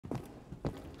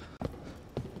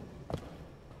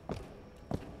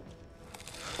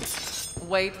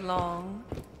wait long.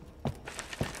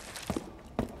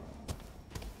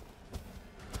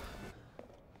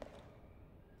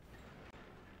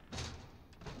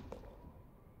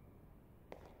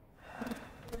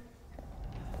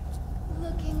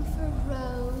 Looking for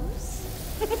Rose?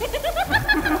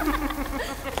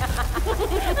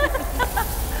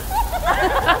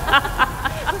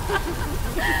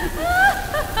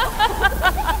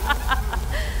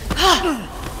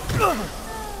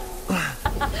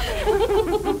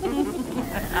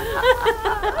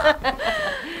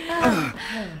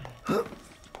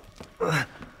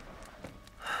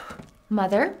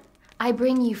 Mother, I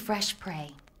bring you fresh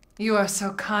prey. You are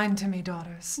so kind to me,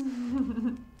 daughters.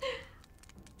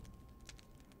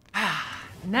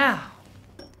 Now,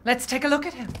 let's take a look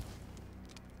at him.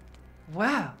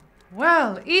 Well,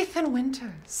 well, Ethan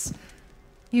Winters.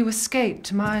 You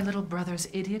escaped my little brother's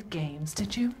idiot games,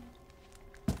 did you?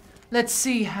 Let's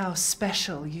see how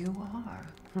special you are.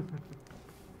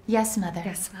 Yes, Mother.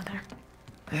 Yes, Mother.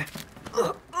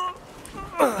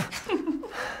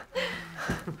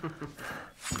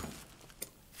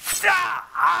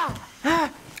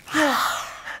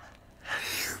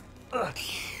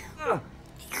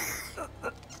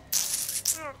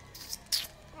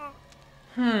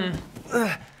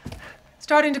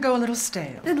 Starting to go a little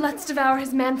stale. Then let's devour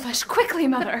his man-flesh quickly,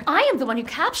 Mother. I am the one who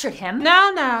captured him.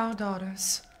 Now,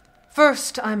 daughters.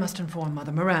 First, I must inform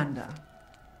Mother Miranda.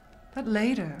 But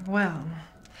later, well,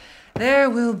 there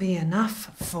will be enough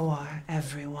for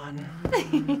everyone.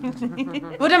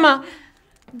 Budema!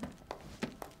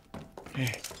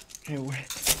 Hey, wait.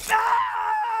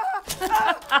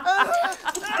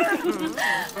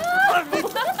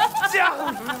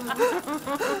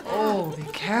 Oh, be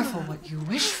careful what you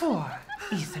wish for,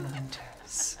 Ethan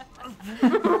Winters.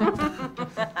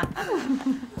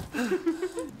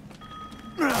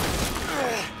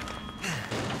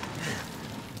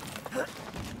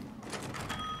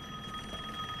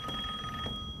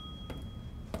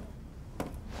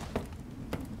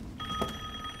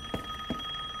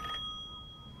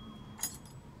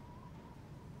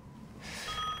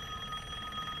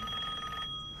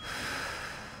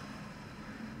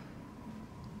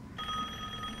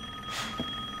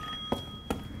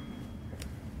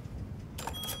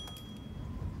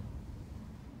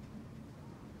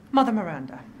 Mother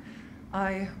Miranda,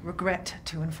 I regret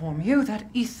to inform you that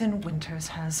Ethan Winters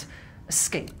has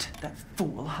escaped that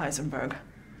fool Heisenberg.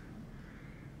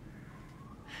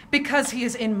 Because he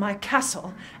is in my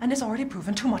castle and has already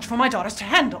proven too much for my daughters to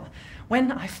handle.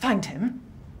 When I find him...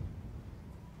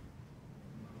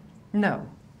 No,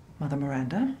 Mother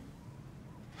Miranda.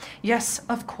 Yes,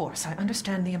 of course, I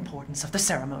understand the importance of the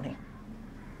ceremony.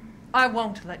 I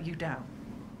won't let you down.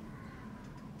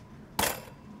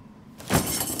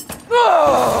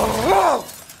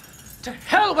 To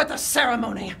hell with the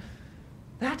ceremony!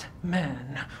 That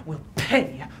man will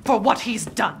pay for what he's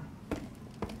done.